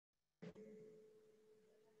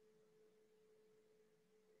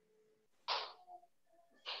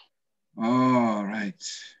right.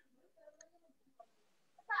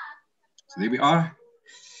 So there we are.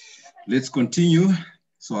 Let's continue.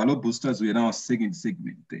 So hello boosters, we are now second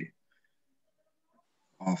segment there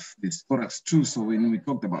of this thorax too. So when we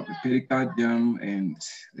talked about the pericardium and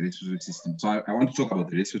the respiratory system, so I want to talk about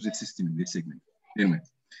the respiratory system in this segment. Anyway,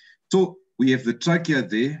 so we have the trachea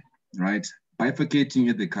there, right, bifurcating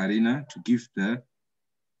at the carina to give the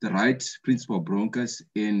right principal bronchus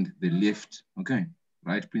and the left, okay,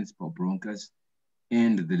 right principal bronchus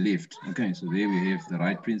and the left, okay. So there we have the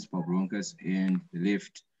right principal bronchus and the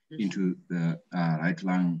left into the right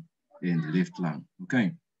lung and the left lung,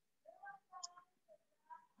 okay.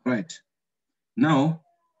 Right. Now,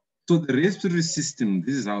 so the respiratory system,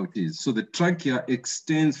 this is how it is. So the trachea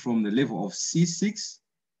extends from the level of C6,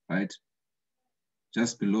 right,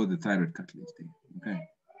 just below the thyroid cartilage there, okay.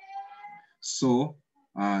 So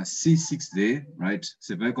C6 there, right,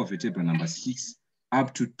 cervical vertebra number 6,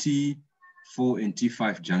 up to T4 and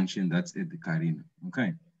T5 junction, that's at the carina,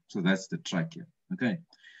 okay. So that's the trachea, okay.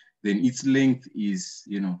 Then its length is,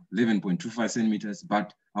 11.25 centimeters,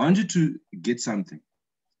 but I want you to get something.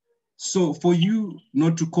 So for you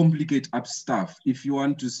not to complicate up stuff, if you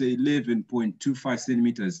want to say 11.25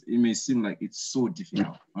 centimeters, it may seem like it's so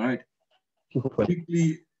difficult, all right?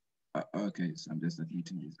 Quickly, okay, so I'm just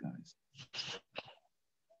admitting these guys.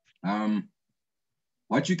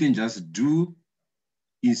 What you can just do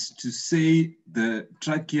is to say the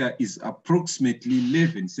trachea is approximately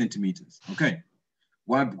 11 centimeters, okay?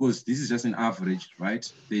 Why? Because this is just an average,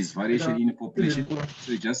 right? There is variation in the population.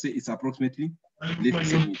 So you just say it's approximately 11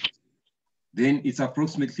 centimeters. Then it's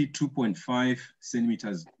approximately 2.5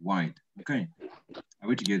 centimeters wide, okay? Are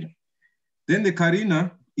we together? Then the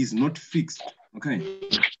carina is not fixed, okay?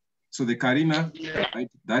 So the carina,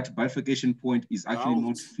 right, that bifurcation point is actually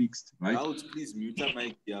not fixed, right? Please mute the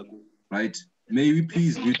mic, Diago. Right? May we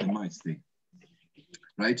please mute the mic thing,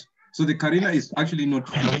 right? So the carina is actually not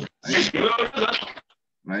fixed,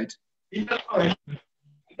 right?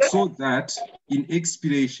 So that in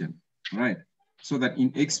expiration, right? So that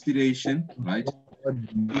in expiration, right,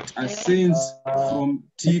 it ascends from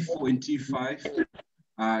T4 and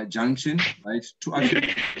T5 junction, right, to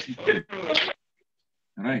actually T3,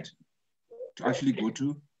 all right, to actually go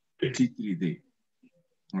to T3 there,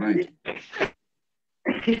 all right,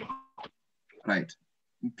 right.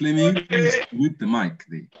 Clemmy, please mute the mic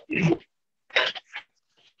there,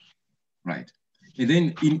 right. And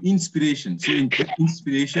then in inspiration, so in deep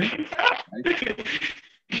inspiration, right,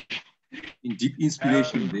 in deep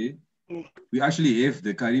inspiration there, we actually have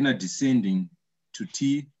the carina descending to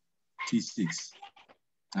T6.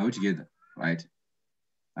 Are we together, right?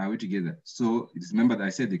 Are we together? So remember that I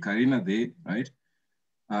said the carina there, right,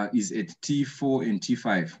 is at T4 and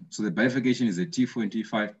T5. So the bifurcation is at T4 and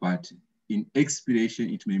T5, but in expiration,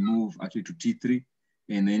 it may move actually to T3,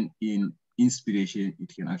 and then in inspiration,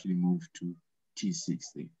 it can actually move to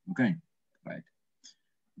T6 there, okay, right?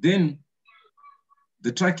 Then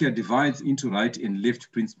the trachea divides into right and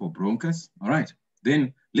left principal bronchus, all right?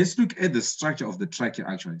 Then let's look at the structure of the trachea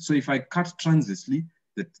actually. So if I cut transversely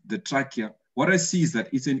the trachea, what I see is that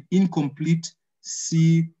it's an incomplete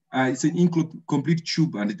incomplete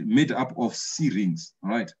tube and it's made up of C rings, all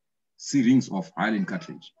right? C rings of hyaline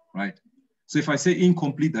cartilage, right? So if I say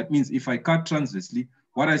incomplete, that means if I cut transversely,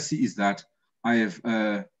 what I see is that I have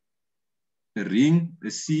a ring, a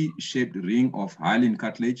C-shaped ring of hyaline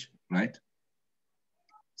cartilage, right?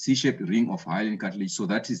 C-shaped ring of hyaline cartilage. So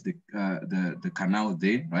that is the canal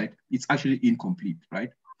there, right? It's actually incomplete,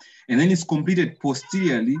 right? And then it's completed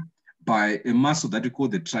posteriorly by a muscle that we call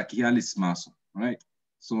the trachealis muscle, right?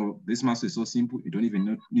 So this muscle is so simple, you don't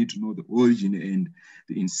even need to know the origin and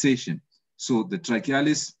the insertion. So the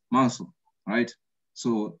trachealis muscle, right?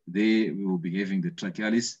 So there we will be having the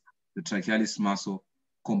trachealis muscle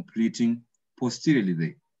completing posteriorly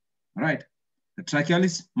there, all right? The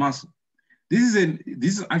trachealis muscle. This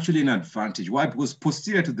is actually an advantage. Why? Because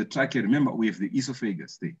posterior to the trachea, remember, we have the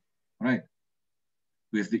esophagus there, right?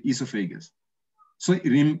 We have the esophagus. So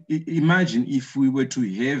imagine if we were to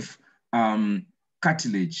have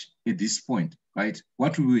cartilage at this point, right?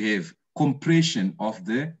 What will we have? Compression of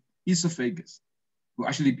the esophagus. We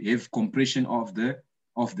actually have compression of the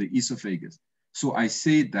esophagus. So I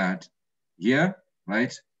say that here,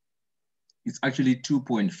 right? It's actually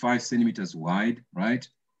 2.5 centimeters wide, right?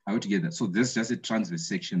 Out together. So this is just a transverse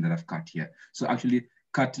section that I've cut here. So actually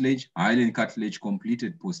cartilage, hyaline cartilage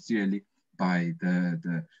completed posteriorly by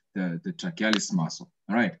the trachealis muscle,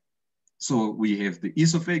 all right? So we have the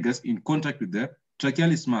esophagus in contact with the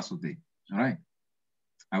trachealis muscle there, all right?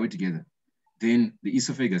 Are we together? Then the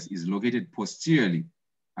esophagus is located posteriorly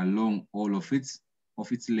along all of its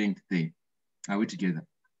length there. Are we together?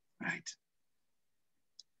 Right.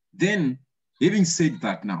 Then, having said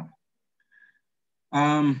that now,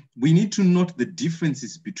 we need to note the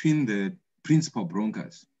differences between the principal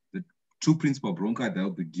bronchus, the two principal bronchi that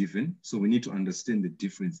will be given. So we need to understand the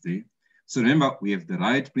difference there. So remember, we have the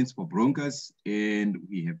right principal bronchus and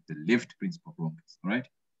we have the left principal bronchus, all right?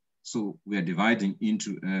 So we are dividing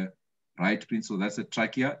into a right principal, that's a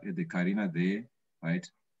trachea, the carina there, right?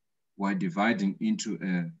 We're dividing into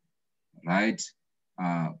a right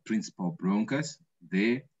principal bronchus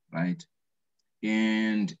there, right?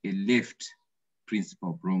 And a left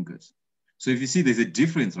principal bronchus. So if you see, there's a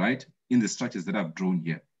difference, right, in the structures that I've drawn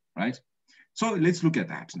here, right? So let's look at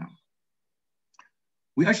that now.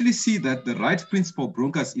 We actually see that the right principal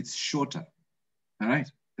bronchus, it's shorter, all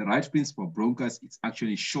right? The right principal bronchus, it's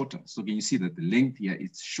actually shorter. So can you see that the length here,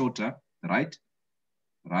 it's shorter, right,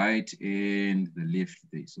 and the left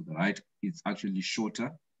there. So the right, it's actually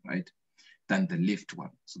shorter, right, than the left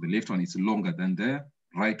one. So the left one is longer than the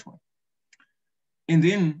right one. And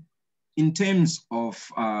then in terms of,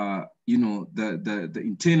 you know, the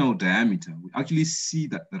internal diameter, we actually see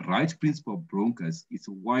that the right principal bronchus is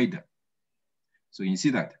wider. So you see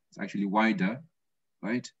that it's actually wider,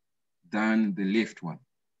 right, than the left one.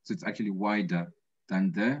 So it's actually wider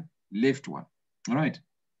than the left one, all right?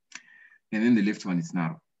 And then the left one is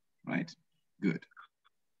narrow, right? Good.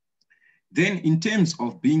 Then in terms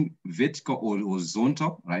of being vertical or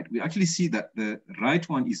horizontal, right, we actually see that the right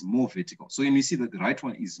one is more vertical. So when we see that the right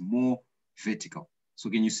one is more vertical. So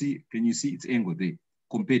can you see its angle there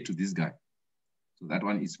compared to this guy? So that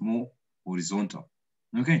one is more horizontal,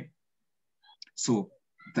 okay? So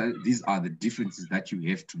these are the differences that you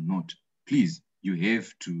have to note. Please, you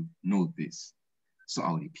have to know this. So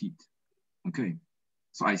I'll repeat, okay?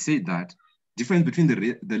 So I said that difference between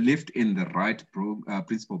the left and the right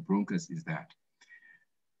principal bronchus is that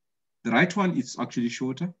the right one is actually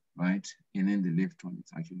shorter, right? And then the left one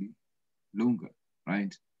is actually longer,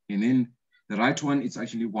 right? And then the right one is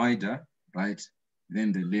actually wider, right?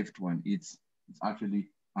 Then the left one, it's actually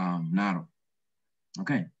narrow,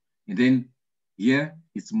 okay? And then here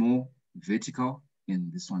it's more vertical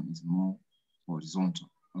and this one is more horizontal,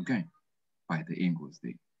 okay? By the angles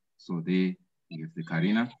there. So there we have the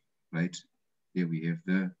carina, right? There we have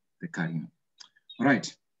the carina. All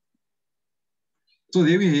right. So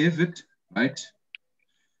there we have it, right?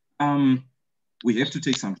 We have to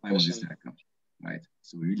take some time on this diagram, right?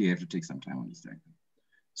 So we really have to take some time on this diagram.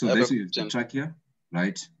 So this is the trachea,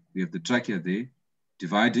 right? We have the trachea there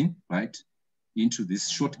dividing, right, into this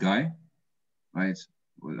short guy, right?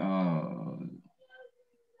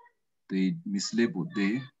 They mislabeled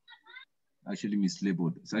there, actually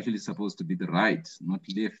mislabeled. It's actually supposed to be the right, not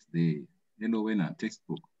left there. Hello, in a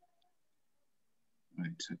textbook.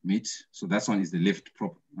 Right, admit. So that one is the left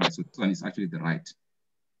prop, right? So this one is actually the right.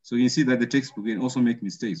 So you see that the textbook can also make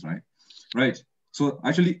mistakes, right? Right. So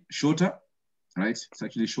actually shorter, right? It's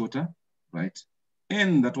actually shorter, right?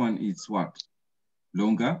 And that one is what?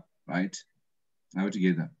 Longer, right? Now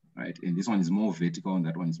together, right? And this one is more vertical and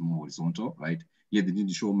that one is more horizontal, right? Yet they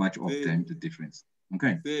didn't show much of them the difference.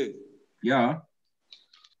 Okay. Yeah.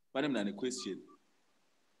 But I'm not a question.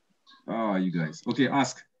 Oh, you guys. Okay,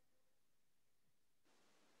 ask.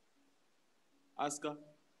 Ask her.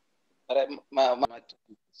 What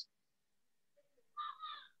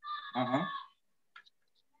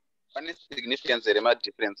is significance of the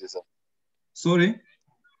differences? Sorry?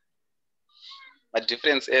 A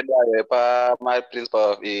difference my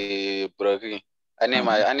principle of broken.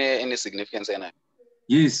 Any significance in it?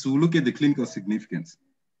 Yes, we'll look at the clinical significance.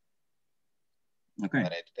 Okay. All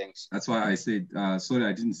right, thanks. That's why I said, sorry,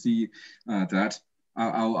 I didn't see that.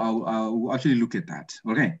 I'll actually look at that.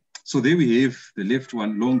 Okay. So there we have the left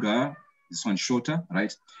one longer, this one shorter,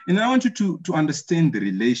 right? And I want you to understand the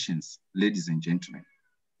relations, ladies and gentlemen.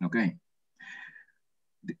 Okay.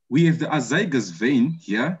 We have the azygous vein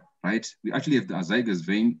here, right? We actually have the azygous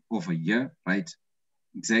vein over here, right?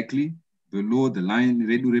 Exactly below the line,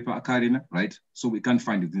 redurepa carina, right? So we can't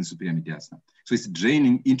find it within superior mediastinum. So it's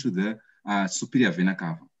draining into the superior vena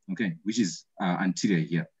cava, okay, which is anterior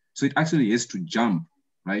here. So it actually has to jump,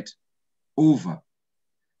 right, over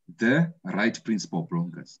the right principal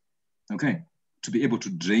bronchus, okay, to be able to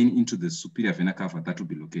drain into the superior vena cava that will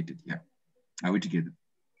be located here. Are we together?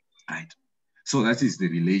 Right. So that is the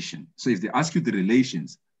relation. So if they ask you the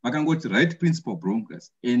relations, I can go to right principal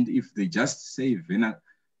bronchus, and if they just say vena,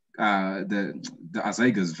 the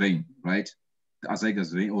azygous vein, right? The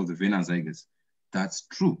azygous vein or the vena azygous, that's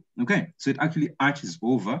true. Okay, so it actually arches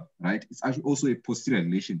over, right? It's actually also a posterior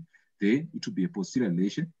relation. There, it would be a posterior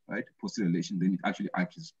relation, right? Posterior relation, then it actually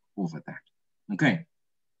arches over that. Okay,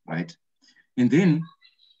 right? And then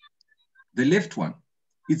the left one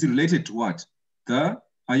is related to what? The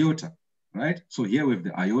aorta, right? So here we have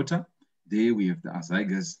the aorta, there we have the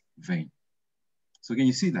azygous vein. So can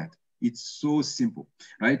you see that? It's so simple,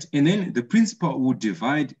 right? And then the principal would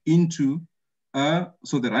divide into,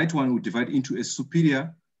 so the right one would divide into a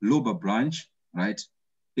superior lobar branch, right?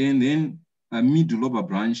 And then a middle lobar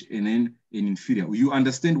branch, and then an inferior. You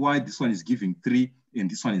understand why this one is giving 3 and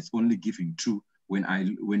this one is only giving 2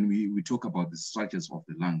 when we talk about the structures of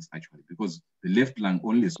the lungs, actually, because the left lung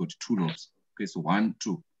only has got 2 lobes. Okay, so 1,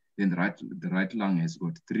 2. Then the right lung has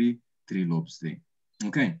got 3 lobes there.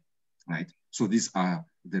 Okay, right? So these are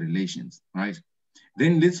the relations, right?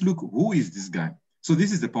 Then let's look, who is this guy? So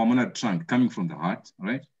this is the pulmonary trunk coming from the heart,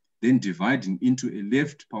 right? Then dividing into a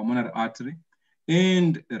left pulmonary artery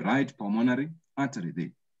and a right pulmonary artery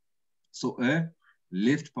there. So a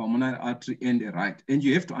left pulmonary artery and a right. And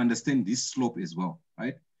you have to understand this slope as well,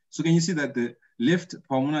 right? So can you see that the left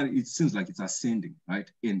pulmonary, it seems like it's ascending,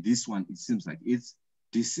 right? And this one, it seems like it's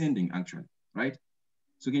descending actually, right?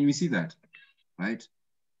 So can you see that, right?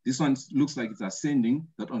 This one looks like it's ascending,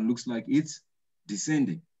 that one looks like it's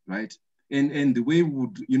descending, right? And the way we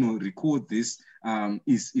would, record this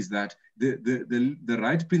is that the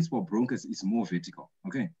right principal bronchus is more vertical,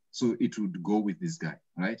 okay? So it would go with this guy,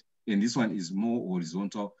 right? And this one is more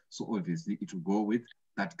horizontal, so obviously it will go with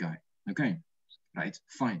that guy, okay? Right,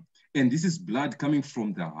 fine. And this is blood coming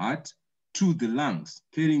from the heart to the lungs,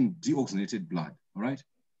 carrying deoxygenated blood, all right?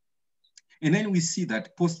 And then we see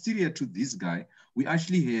that posterior to this guy, we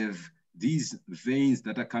actually have these veins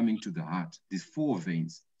that are coming to the heart, these 4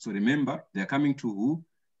 veins. So remember, they're coming to who?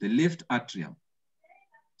 The left atrium.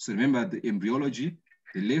 So remember the embryology,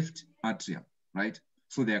 the left atrium, right?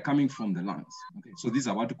 So they are coming from the lungs. Okay, so these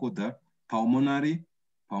are what we call the pulmonary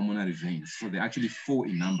veins. So they're actually 4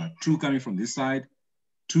 in number, 2 coming from this side,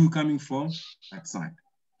 2 coming from that side.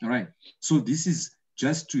 All right, so this is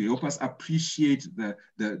just to help us appreciate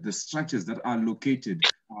the structures that are located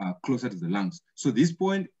closer to the lungs. So this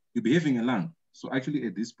point, you'll be having a lung. So actually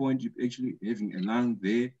at this point, you're actually having a lung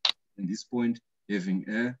there, and this point having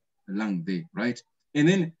a lung there, right? And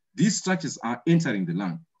then these structures are entering the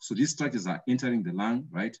lung. So these structures are entering the lung,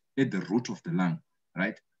 right? At the root of the lung,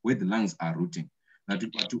 right? Where the lungs are rooting. That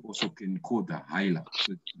you also can call the hila.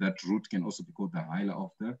 So that root can also be called the hila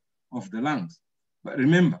of the lungs. But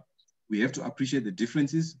remember, we have to appreciate the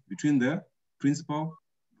differences between the principal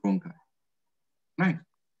bronchi. Right.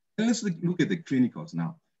 And let's look at the clinicals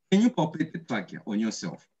now. Can you palpate the trachea on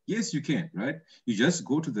yourself? Yes, you can, right? You just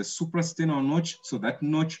go to the suprasternal notch, so that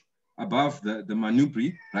notch above the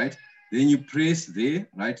manubrium, right? Then you press there,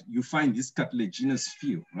 right? You find this cartilaginous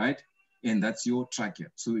field, right? And that's your trachea.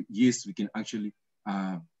 So yes, we can actually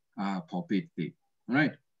palpate there, all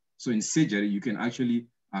right? So in surgery, you can actually,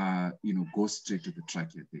 go straight to the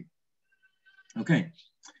trachea there. Okay,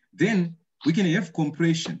 then we can have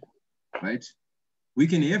compression, right? We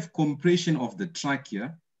can have compression of the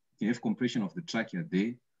trachea. We can have compression of the trachea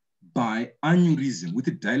there by aneurysm. With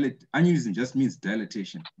the aneurysm just means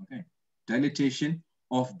dilatation, okay? Dilatation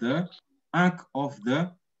of the arc of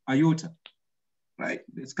the aorta, right?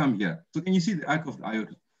 Let's come here. So can you see the arc of the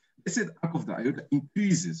aorta? Let's say the arc of the aorta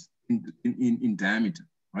increases in diameter,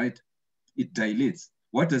 right? It dilates.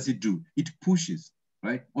 What does it do? It pushes,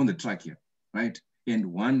 right, on the trachea, right? And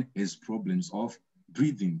one has problems of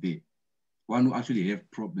breathing there. One will actually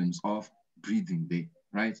have problems of breathing there,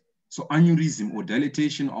 right? So aneurysm or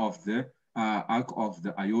dilatation of the arc of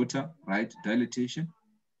the aorta, right? Dilatation,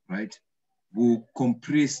 right? Will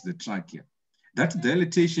compress the trachea. That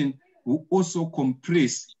dilatation will also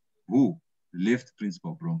compress who? Left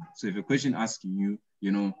principal bronchus. So if a question asking you,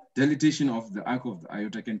 dilatation of the arc of the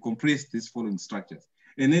aorta can compress these following structures.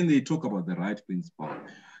 And then they talk about the right principal.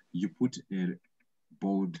 You put a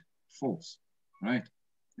bold false, right?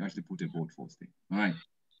 You actually put a bold false thing, all right?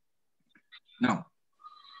 Now,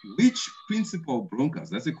 which principal bronchus,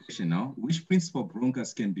 that's a question now, which principal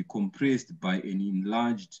bronchus can be compressed by an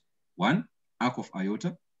enlarged one, arc of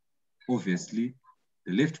aorta? Obviously,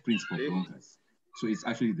 the left principal bronchus. So it's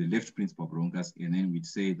actually the left principal bronchus, and then we'd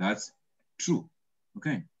say that's true,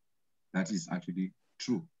 okay? That is actually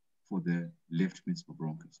true for the left principal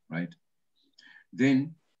bronchus, right?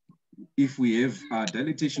 Then if we have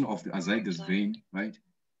dilatation of the azygous vein, right,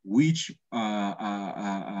 which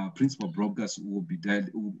principal bronchus will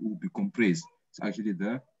be compressed? It's actually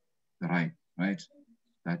the right, right?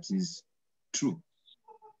 That is true.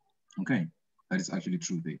 Okay, that is actually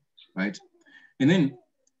true there, right? And then,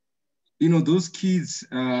 those kids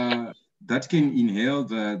that can inhale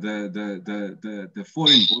the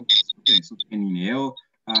foreign bodies, okay, so can inhale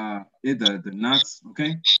either the nuts,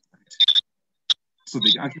 okay? So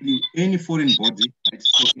they actually, any foreign body, right?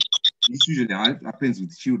 So this usually happens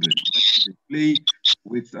with children. Right? So they play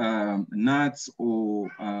with nuts or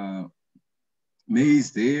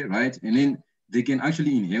maize there, right? And then they can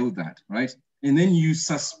actually inhale that, right? And then you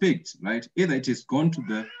suspect, right? Either it has gone to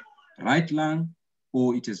the right lung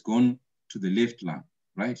or it has gone to the left lung,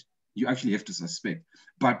 right? You actually have to suspect.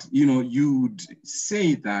 But, you know, you'd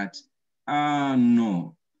say that,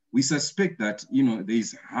 no, we suspect that, you know,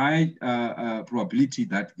 there's high probability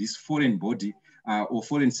that this foreign body or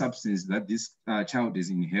foreign substance that this child has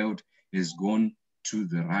inhaled has gone to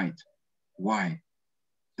the right. Why?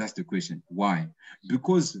 That's the question. Why?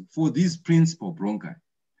 Because for this principal bronchi,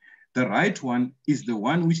 the right one is the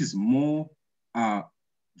one which is more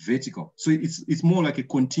vertical. So it's more like a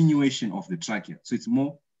continuation of the trachea. So it's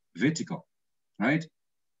more vertical, right?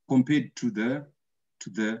 Compared to the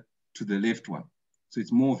left one. So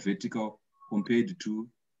it's more vertical compared to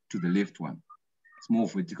the left one. It's more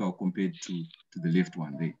vertical compared to the left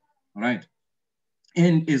one there. All right.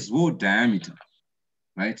 And as well diameter,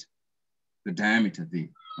 right? The diameter there,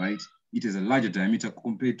 right? It is a larger diameter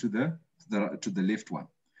compared to the left one.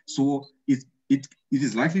 So it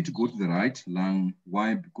is likely to go to the right lung.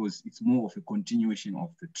 Why? Because it's more of a continuation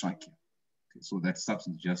of the trachea. Okay, so that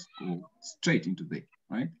substance just go straight into there,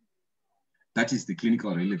 right? That is the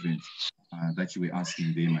clinical relevance that you were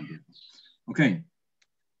asking there, Mandela. Okay.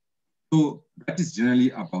 So that is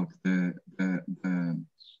generally about the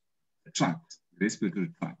tract, the respiratory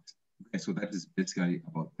tract. Okay, so that is basically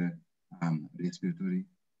about the respiratory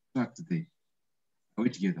tract there. Are we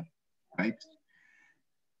together, right?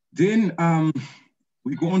 Then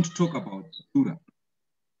we go on to talk about the pleura,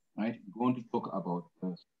 right? We go on to talk about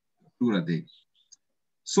the pleura there.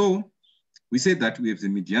 So we said that we have the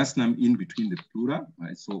mediastinum in between the pleura,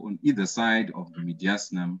 right? So on either side of the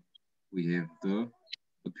mediastinum, we have the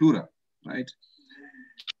pleura, right?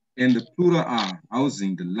 And the pleura are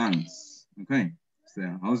housing the lungs, okay? So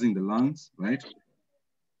they're housing the lungs, right?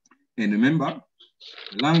 And remember,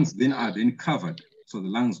 the lungs then are then covered. So the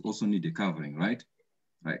lungs also need a covering, right?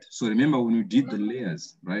 Right. So remember when we did the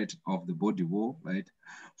layers, right, of the body wall, right,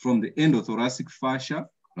 from the endothoracic fascia,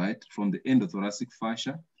 right, from the endothoracic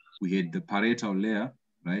fascia, we had the parietal layer,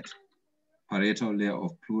 right, parietal layer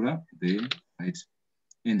of pleura there, right,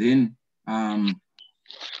 and then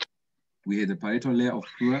we had the parietal layer of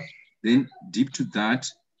pleura. Then deep to that,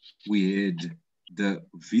 we had the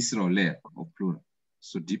visceral layer of pleura.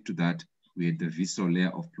 So deep to that, we had the visceral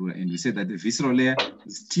layer of pleura, and we said that the visceral layer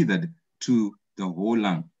is tethered to the whole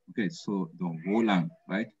lung. Okay, so the whole lung,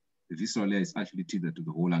 right? The visceral layer is actually tethered to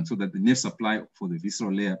the whole lung, so that the nerve supply for the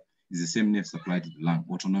visceral layer is the same nerve supply to the lung,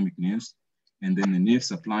 autonomic nerves. And then the nerve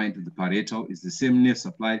supply to the parietal is the same nerve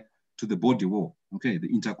supply to the body wall, okay, the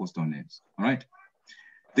intercostal nerves, all right?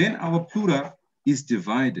 Then our pleura is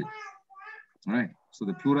divided, all right? So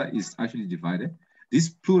the pleura is actually divided. This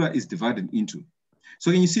pleura is divided into,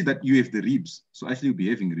 so can you see that you have the ribs? So actually you'll be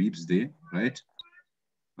having ribs there, right?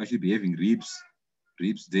 Actually be having ribs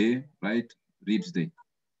there, right? Ribs there.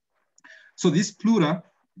 So this pleura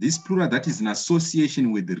that is in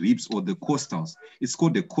association with the ribs or the costals, it's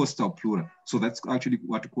called the costal pleura. So that's actually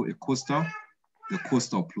what we call a costal, the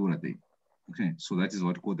costal pleura there. Okay, so that is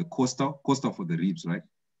what we call the costal for the ribs, right?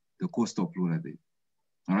 The costal pleura there.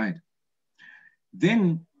 All right.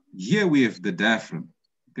 Then here we have the diaphragm.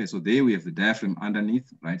 Okay, so there we have the diaphragm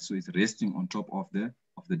underneath, right? So it's resting on top of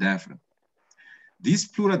the diaphragm. This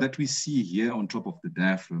pleura that we see here on top of the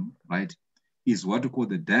diaphragm, right, is what we call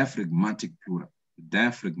the diaphragmatic pleura. The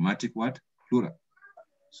diaphragmatic what? Pleura.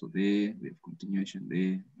 So there we have continuation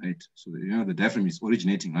there, right? So you know the diaphragm is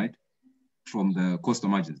originating, right, from the costal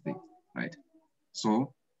margins there, right?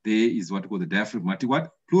 So there is what we call the diaphragmatic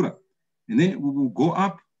what? Pleura. And then we will go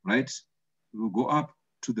up, right? We will go up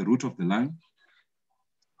to the root of the lung,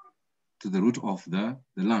 to the root of the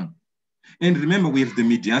lung. And remember, we have the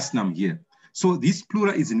mediastinum here. So this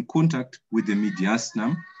pleura is in contact with the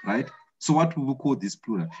mediastinum, right? So what we will call this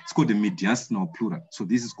pleura? It's called the mediastinal pleura. So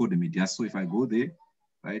this is called the mediastinum. So if I go there,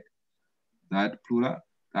 right, that pleura,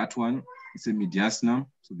 that one, it's a mediastinum.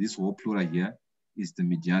 So this whole pleura here is the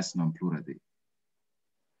mediastinum pleura there.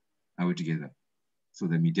 Are we together? So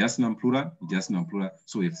the mediastinum pleura.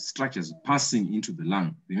 So we have structures passing into the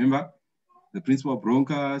lung. Remember, the principal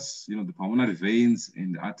bronchus, you know, the pulmonary veins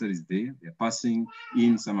and the arteries there, they're passing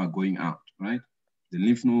in, some are going out, right? The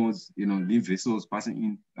lymph nodes, you know, lymph vessels passing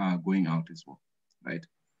in, going out as well, right?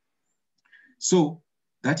 So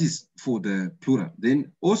that is for the pleura.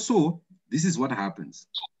 Then also, this is what happens.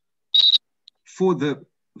 For the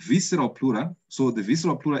visceral pleura, so the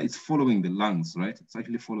visceral pleura is following the lungs, right? It's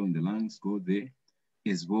actually following the lungs, go there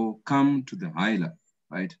as well, come to the hilar,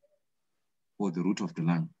 right? Or the root of the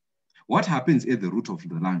lung. What happens at the root of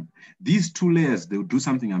the lung? These two layers, they'll do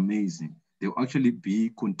something amazing. They'll actually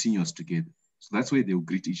be continuous together. So that's why they'll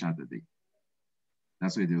greet each other there.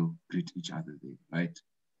 That's why they'll greet each other there, right?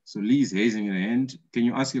 So Lee is raising her hand. Can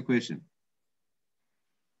you ask your question?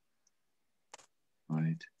 All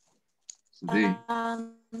right. So there. I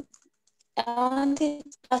wanted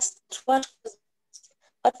to ask what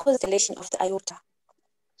causes dilation of the aorta?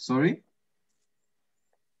 Sorry?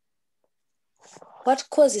 What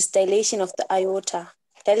causes dilation of the aorta?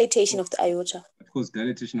 Dilatation of the aorta. Of course,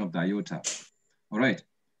 dilatation of the aorta. All right.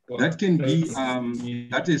 That can be,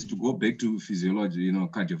 that is to go back to physiology, you know,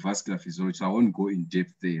 cardiovascular physiology. So I won't go in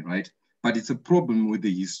depth there, right? But it's a problem with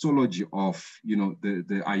the histology of, you know,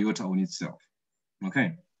 the aorta on itself.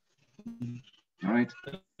 Okay. All right.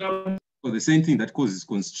 So the same thing that causes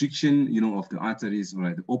constriction, you know, of the arteries,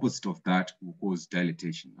 right? The opposite of that will cause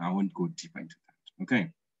dilatation. I won't go deeper into that.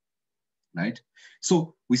 Okay. Right.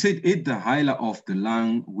 So we said at the hilar of the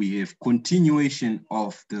lung, we have continuation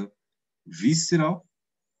of the visceral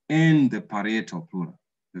and the parietal pleura.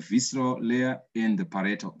 The visceral layer and the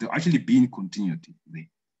parietal, they're actually being continuity there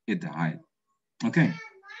at the hilar. Okay.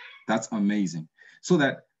 That's amazing. So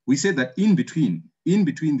that we said that in between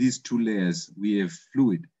these two layers, we have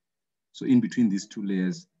fluid. So in between these two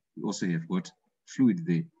layers, we also have got fluid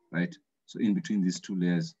there, right? So in between these two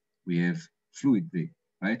layers, we have fluid there,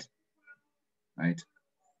 right? Right.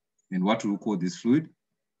 And what do we call this fluid?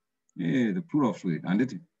 Yeah, the pleural fluid, and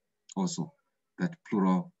it also that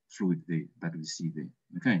pleural fluid there that we see there.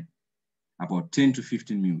 Okay. About 10 to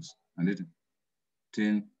 15 mils, and it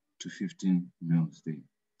 10 to 15 mils there,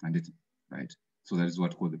 and it, right? So that is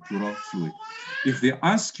what we call the pleural fluid. If they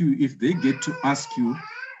ask you, if they get to ask you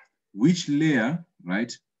which layer,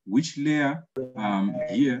 right? Which layer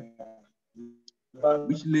here,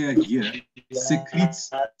 which layer here secretes,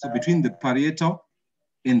 so between the parietal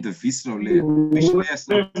and the visceral layer, which layer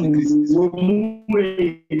secretes this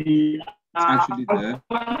fluid? It's actually the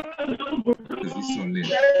visceral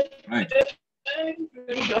layer, right?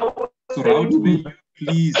 So Raut, may you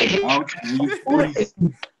please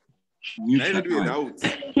mute that mic.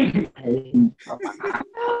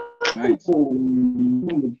 Right.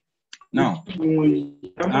 Now,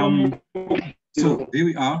 so there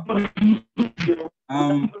we are.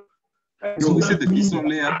 So we said the visceral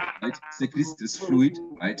layer, right, secretes this fluid,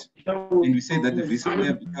 right? And we say that the visceral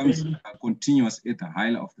layer becomes continuous at the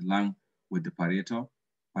hilar of the lung with the parietal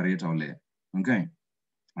layer. Okay,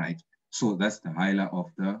 right. So that's the hilar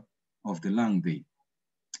of the lung there.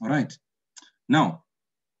 All right. Now,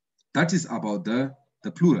 that is about the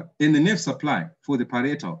pleura. And the nerve supply for the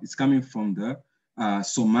parietal is coming from the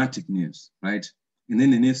somatic nerves, right? And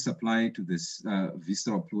then the nerve supply to this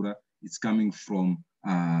visceral pleura, it's coming from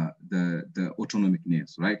the autonomic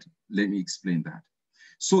nerves, right? Let me explain that.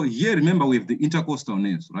 So here, remember, we have the intercostal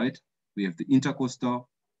nerves, right? We have the intercostal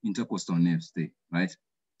nerves there, right?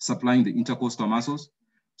 Supplying the intercostal muscles.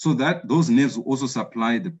 So that those nerves will also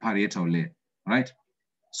supply the parietal layer, right?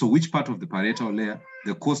 So which part of the parietal layer?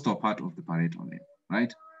 The costal part of the parietal layer,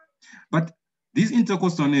 right? But these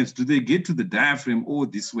intercostal nerves, do they get to the diaphragm all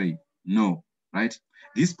this way? No, right?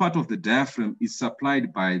 This part of the diaphragm is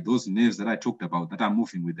supplied by those nerves that I talked about that are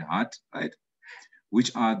moving with the heart, right?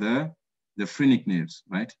 Which are the phrenic nerves,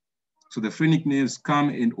 right? So the phrenic nerves come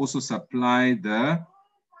and also supply the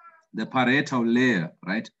parietal layer,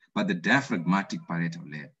 right? But the diaphragmatic parietal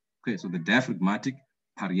layer. Okay, so the diaphragmatic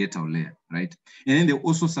parietal layer, right? And then they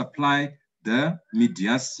also supply the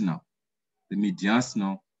mediastinal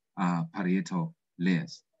parietal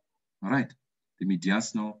layers. All right, the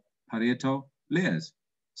mediastinal parietal layers.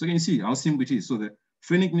 So can you see how simple it is? So the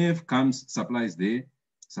phrenic nerve comes, supplies there,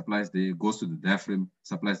 goes to the diaphragm,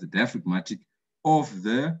 supplies the diaphragmatic of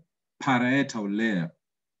the parietal layer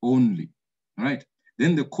only. All right.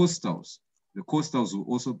 Then the costals will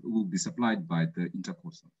also be supplied by the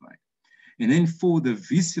intercostal, right? And then for the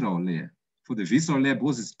visceral layer,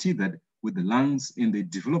 because it's tethered with the lungs and they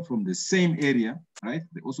develop from the same area, right?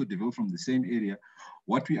 They also develop from the same area.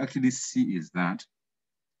 What we actually see is that,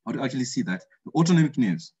 the autonomic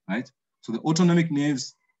nerves, right? So the autonomic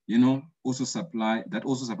nerves, you know, also supply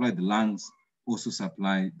the lungs, also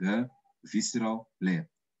supply the visceral layer,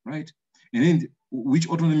 right? And then which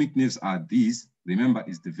autonomic nerves are these? Remember,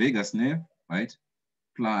 is the vagus nerve, right?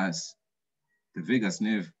 Plus the vagus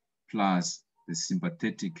nerve plus the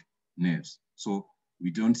sympathetic nerves. So we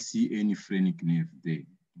don't see any phrenic nerve there,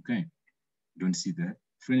 okay? We don't see the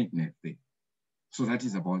phrenic nerve there. So that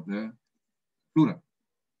is about the pleura.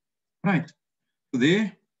 Right, so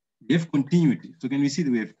they have continuity. So can we see that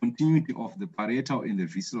we have continuity of the parietal and the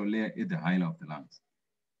visceral layer at the hilar of the lungs?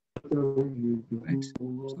 right?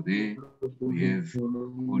 So there we have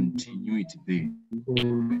continuity there.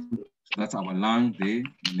 Right? So that's our lung there,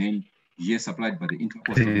 and then here supplied by the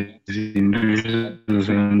intercostal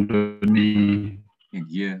and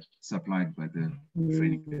here supplied by the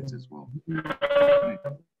phrenic nerves as well. Right.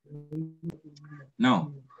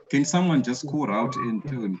 Now, can someone just call out and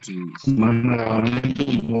tell him to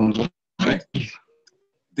stop? Right.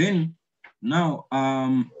 Then now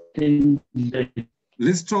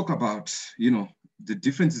let's talk about, you know, the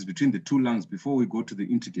differences between the two lungs before we go to the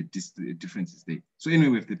intricate differences there. So anyway,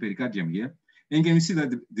 we have the pericardium here. And can we see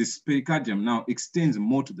that this pericardium now extends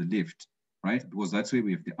more to the left, right? Because that's where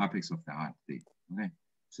we have the apex of the heart there, okay?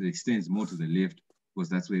 So it extends more to the left because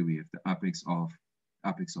that's where we have the apex of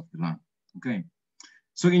the lung, okay?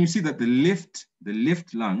 So can you see that the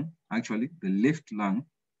left lung, actually, the left lung,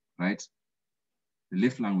 right? The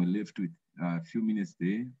left lung will left with a few minutes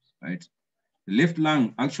there, right? The left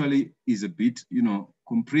lung actually is a bit, you know,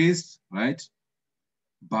 compressed, right,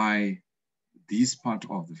 by this part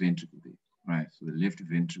of the ventricle there, right? So the left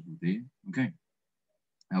ventricle there, okay?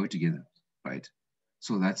 Now we're together, right?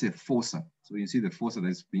 So that's a fossa. So you see the fossa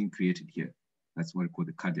that's being created here. That's what we call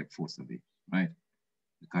the cardiac fossa there, right?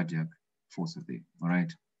 The cardiac fossa there, all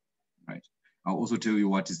right? Right. I'll also tell you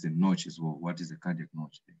what is the notch as well. What is the cardiac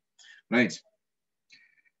notch there, right?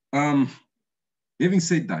 Having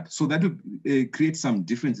said that, so that will create some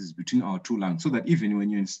differences between our two lungs so that even when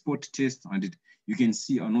you're in spot test and you can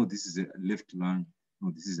see, oh no, this is a left lung,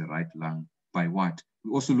 no, this is a right lung. By what?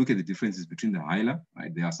 We also look at the differences between the hilar,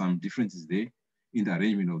 right? There are some differences there in the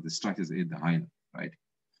arrangement of the structures at the hilar, right?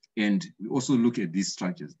 And we also look at these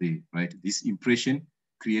structures there, right? This impression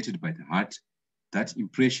created by the heart, that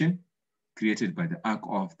impression created by the arc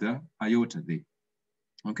of the aorta there,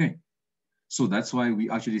 okay? So that's why we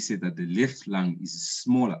actually say that the left lung is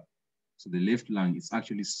smaller. So the left lung is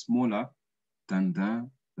actually smaller than the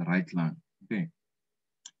right lung, okay?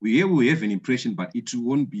 Here we have an impression, but it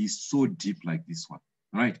won't be so deep like this one,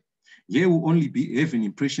 right? Here we only have an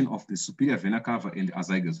impression of the superior vena cava and the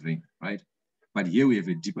azygos vein, right? But here we have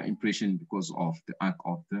a deeper impression because of the arc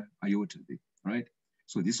of the aorta there, right?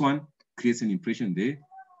 So this one creates an impression there.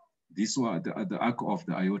 This one, the arc of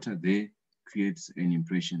the aorta there creates an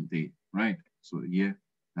impression there, right? So here,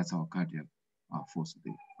 that's our cardiac fossa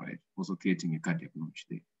there, right? Also creating a cardiac notch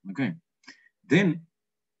there, okay? Then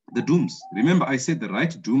the dooms. Remember, I said the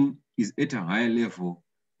right doom is at a higher level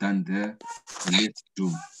than the left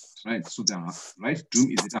doom, right? So the right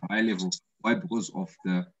doom is at a higher level. Why? Because of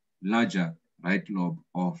the larger right lobe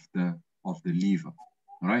of the liver,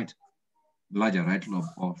 right? Larger right lobe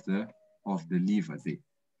of the liver there.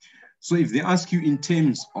 So if they ask you in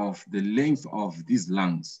terms of the length of these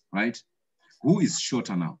lungs, right? Who is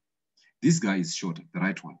shorter now? This guy is shorter, the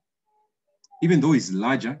right one. Even though he's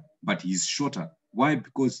larger, but he's shorter. Why?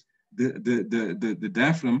 Because the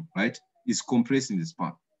diaphragm, right, is compressing the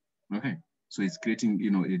spine. Okay, so it's creating,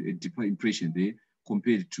 you know, a deeper impression there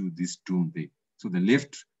compared to this dome there. So the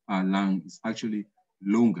left lung is actually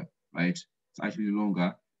longer, right? It's actually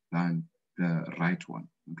longer than the right one.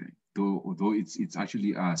 Okay, although it's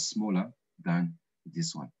actually smaller than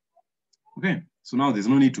this one. Okay, so now there's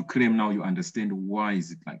no need to cram. Now you understand why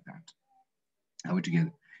is it like that. Are we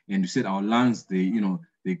together? And you said our lungs, they, you know,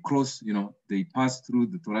 they cross, you know, they pass through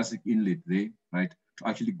the thoracic inlet there, right, to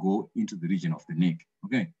actually go into the region of the neck.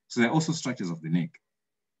 Okay, so there are also structures of the neck.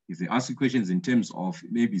 If they ask you questions in terms of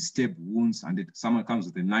maybe stab wounds and someone comes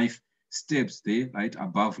with a knife, stabs there, right,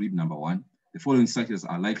 above rib number 1, the following structures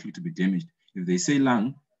are likely to be damaged. If they say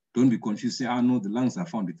lung, don't be confused. Say, no, the lungs are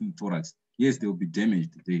found within the thorax. Yes, they will be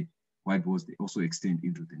damaged there. Why? Because they also extend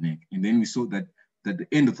into the neck. And then we saw that the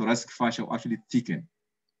endothoracic fascia will actually thicken.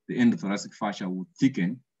 The endothoracic fascia will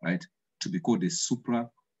thicken, right, to be called a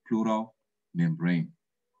suprapleural membrane.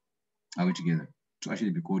 Are we together? To actually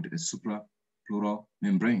be called a suprapleural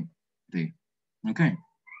membrane there. Okay.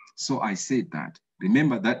 So I said that.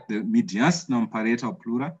 Remember that the mediastinum parietal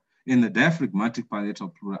pleura and the diaphragmatic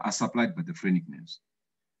parietal pleura are supplied by the phrenic nerves.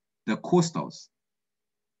 The costals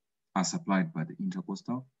are supplied by the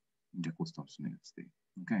intercostal nerves there.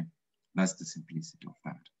 Okay. That's the simplicity of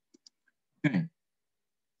that. Okay.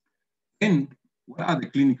 Then what are the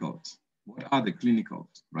clinicals? What are the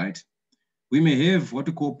clinicals, right? We may have what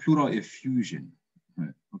we call pleural effusion.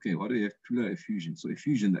 Right? Okay, what do we have? Pleural effusion. So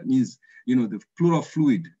effusion, that means, you know, the pleural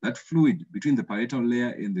fluid, that fluid between the parietal layer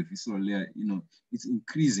and the visceral layer, you know, it's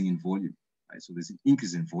increasing in volume, right? So there's an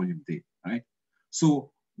increase in volume there, right?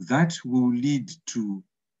 So that will lead to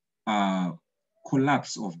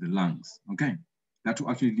collapse of the lungs, okay? That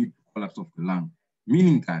will actually lead to collapse of the lung,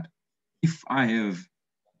 meaning that if I have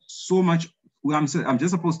so much well, I'm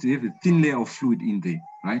just supposed to have a thin layer of fluid in there,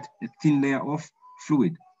 right? A thin layer of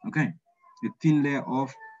fluid, okay? A thin layer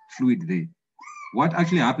of fluid there. What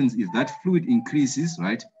actually happens is that fluid increases,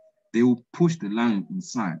 right? They will push the lung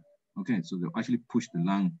inside, okay? So they'll actually push the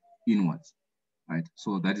lung inwards, right?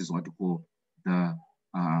 So that is what we call the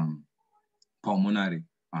pulmonary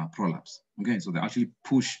prolapse, okay? So they actually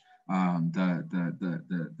push the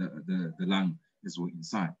lung as well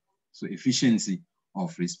inside. So efficiency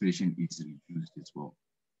of respiration is reduced as well,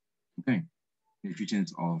 okay?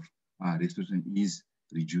 Efficiency of respiration is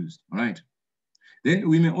reduced, all right? Then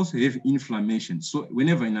we may also have inflammation. So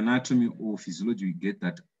whenever in anatomy or physiology we get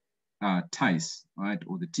that TIS, right,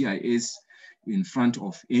 or the TIS in front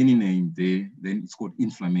of any name there, then it's called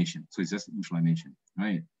inflammation. So it's just inflammation,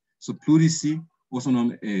 right? So pleurisy, also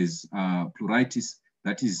known as pleuritis,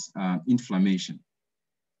 that is inflammation,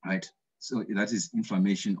 right? So that is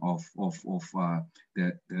inflammation of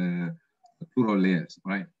the pleural layers,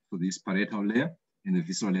 right? So this parietal layer and the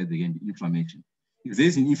visceral layer, they can be inflammation. If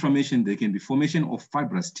there's an inflammation, there can be formation of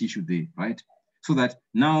fibrous tissue there, right? So that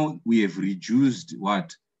now we have reduced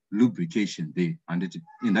what? Lubrication there, and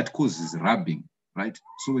that causes rubbing, right?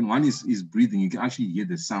 So when one is breathing, you can actually hear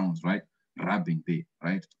the sounds, right? Rubbing there,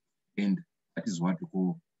 right? And that is what we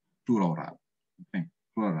call pleural rub, okay?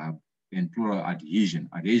 Pleural rub and pleural adhesion.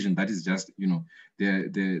 Adhesion, that is just, you know,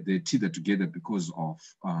 they're tethered together because of,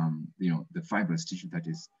 you know, the fibrous tissue that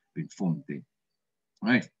has been formed there,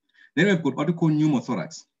 right? Then we've got what we call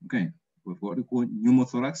pneumothorax, okay? We've got what we call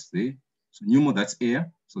pneumothorax there. So pneumo, that's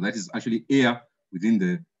air. So that is actually air within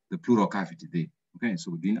the pleural cavity there, okay?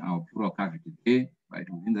 So within our pleural cavity there, right,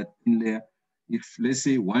 within that thin layer, if let's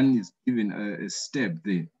say one is given a step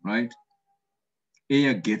there, right,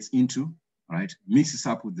 air gets into, right, mixes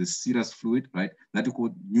up with the serous fluid, right, that we call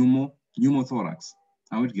pneumothorax.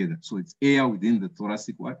 Are we together? So it's air within the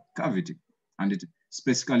thoracic what? Cavity, and it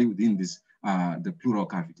specifically within this, the pleural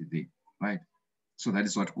cavity there, right? So that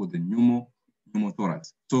is what we call the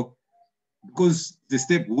pneumothorax. So because the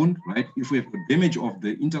step wound, right, if we have damage of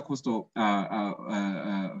the intercostal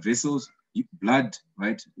vessels, blood,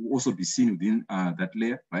 right, will also be seen within that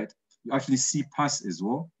layer, right? You actually see pus as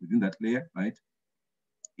well within that layer, right?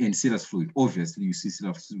 And serous fluid, obviously you see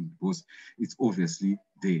serous fluid because it's obviously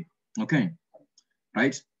there, okay,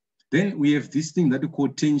 right? Then we have this thing that we call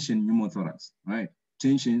tension pneumothorax, right?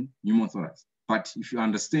 Tension pneumothorax. But if you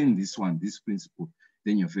understand this one, this principle,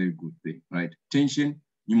 then you're very good there, right? Tension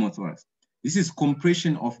pneumothorax. This is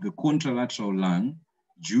compression of the contralateral lung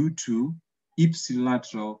due to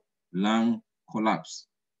ipsilateral lung collapse,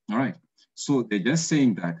 all right? So they're just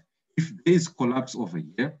saying that if there's collapse over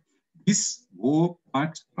here, this whole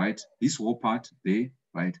part, right, this whole part there,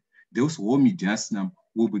 right, those whole mediastinum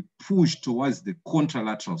will be pushed towards the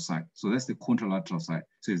contralateral side. So that's the contralateral side.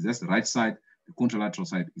 So if that's the right side, the contralateral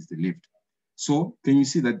side is the left. So can you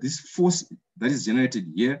see that this force that is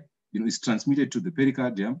generated here, you know, is transmitted to the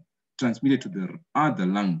pericardium, transmitted to the other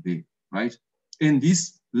lung there, right? And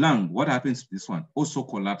this lung, what happens to this one? Also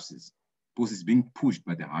collapses because it's being pushed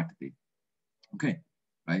by the heart there. Okay,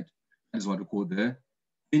 right? That is what we call the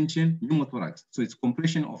tension pneumothorax. So it's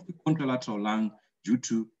compression of the contralateral lung due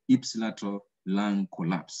to ipsilateral lung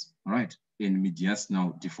collapse, all right? And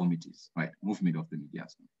mediastinal deformities, right? Movement of the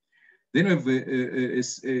mediastinum. Then we have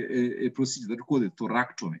a procedure that we call the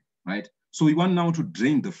thoracotomy, right? So we want now to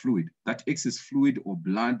drain the fluid, that excess fluid or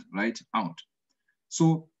blood, right, out.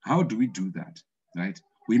 So how do we do that, right?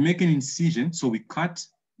 We make an incision, so we cut,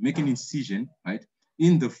 make an incision, right,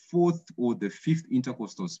 in the 4th or the 5th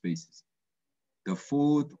intercostal spaces. The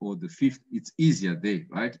 4th or the 5th, it's easier there,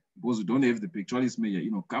 right? Because we don't have the pectoralis major,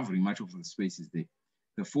 you know, covering much of the spaces there.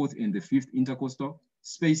 The 4th and the 5th intercostal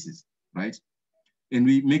spaces, right? And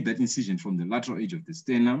we make that incision from the lateral edge of the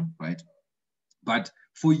sternum, right? But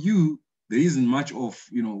for you, there isn't much of,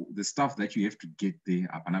 you know, the stuff that you have to get there.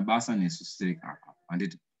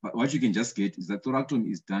 But what you can just get is that thoracotomy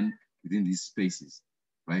is done within these spaces,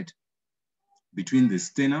 right? Between the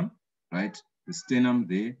sternum, right? The sternum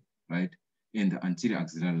there, right? And the anterior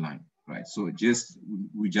axillary line, right? So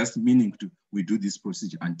we just meaning we do this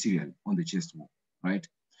procedure anteriorly on the chest wall, right?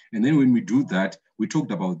 And then when we do that, we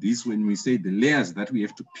talked about this when we say the layers that we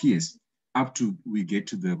have to pierce up to we get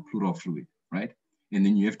to the pleural fluid, right? And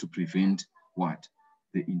then you have to prevent what?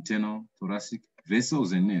 The internal thoracic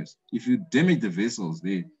vessels and nerves. If you damage the vessels,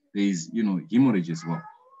 there is, you know, hemorrhage as well.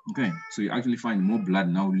 Okay, so you actually find more blood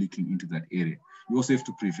now leaking into that area. You also have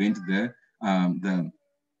to prevent the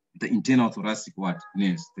internal thoracic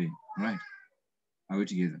nerves there, right? Are we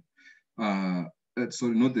together?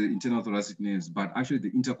 Sorry, not the internal thoracic nerves, but actually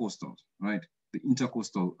the intercostals, right? The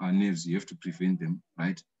intercostal nerves, you have to prevent them,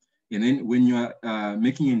 right? And then when you are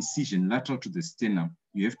making an incision lateral to the sternum,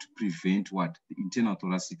 you have to prevent what? The internal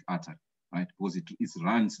thoracic artery, right? Because it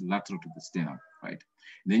runs lateral to the sternum, right?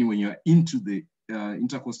 And then when you're into the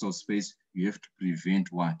intercostal space, you have to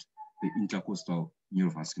prevent what? The intercostal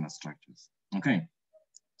neurovascular structures, okay?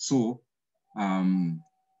 So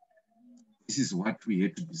this is what we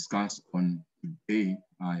had to discuss on today.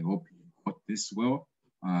 I hope you got this well.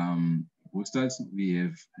 Boosters, we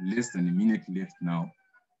have less than a minute left now.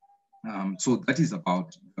 So that is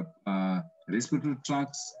about respiratory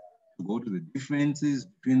tracts, to go to the differences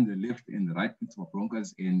between the left and the right pits for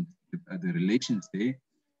bronchus and the relations there,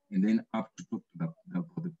 and then up to talk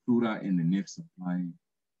to the pleura and the nerve supply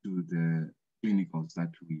to the clinicals that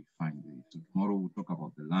we find there. So tomorrow we'll talk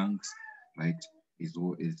about the lungs, right, as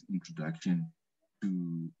well as introduction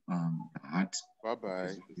to the heart,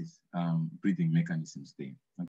 Bye-bye. breathing mechanisms there.